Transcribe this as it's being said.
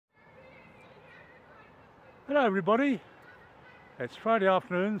Hello everybody, it's Friday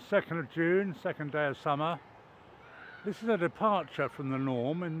afternoon, 2nd of June, second day of summer. This is a departure from the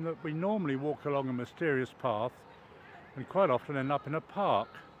norm in that we normally walk along a mysterious path and quite often end up in a park.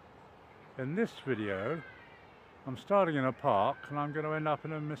 In this video, I'm starting in a park and I'm going to end up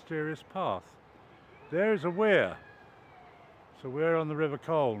in a mysterious path. There is a weir. It's a weir on the River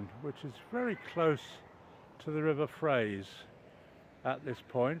Colne, which is very close to the River Fraze at this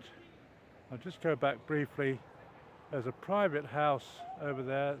point. I'll just go back briefly. There's a private house over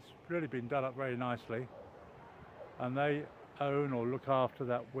there. It's really been done up very nicely. And they own or look after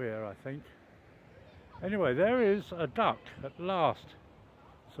that weir, I think. Anyway, there is a duck at last.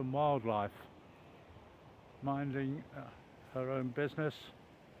 Some wildlife minding her own business.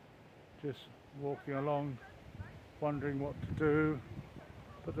 Just walking along, wondering what to do.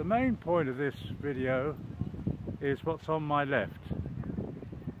 But the main point of this video is what's on my left.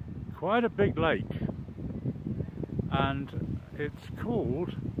 Quite a big lake, and it's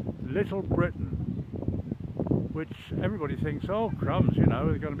called Little Britain, which everybody thinks, oh crumbs, you know,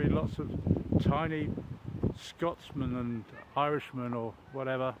 there's going to be lots of tiny Scotsmen and Irishmen or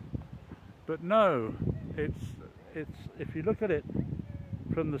whatever. But no, it's if you look at it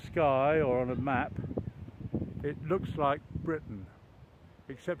from the sky or on a map, it looks like Britain,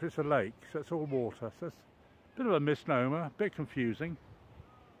 except it's a lake, so it's all water. So it's a bit of a misnomer, a bit confusing.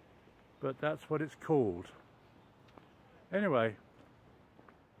 But that's what it's called. Anyway,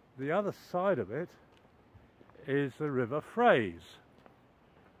 the other side of it is the River Fraze,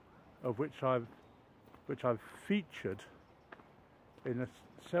 of which I've featured in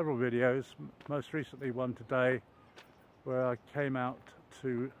several videos. Most recently one today, where I came out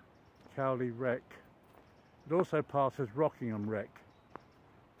to Cowley Wreck. It also passes Rockingham Wreck.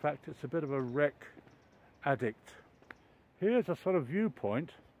 In fact, it's a bit of a wreck addict. Here's a sort of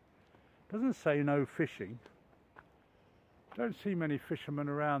viewpoint. Doesn't say no fishing. Don't see many fishermen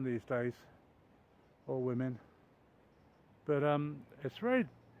around these days, or women. But it's very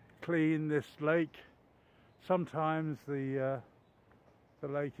clean, this lake. Sometimes the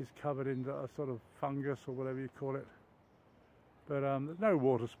lake is covered in a sort of fungus or whatever you call it. But there's no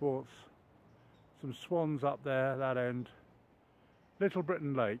water sports. Some swans up there, that end. Little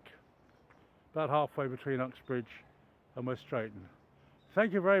Britain Lake, about halfway between Uxbridge and West Drayton.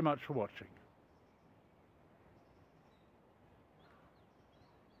 Thank you very much for watching.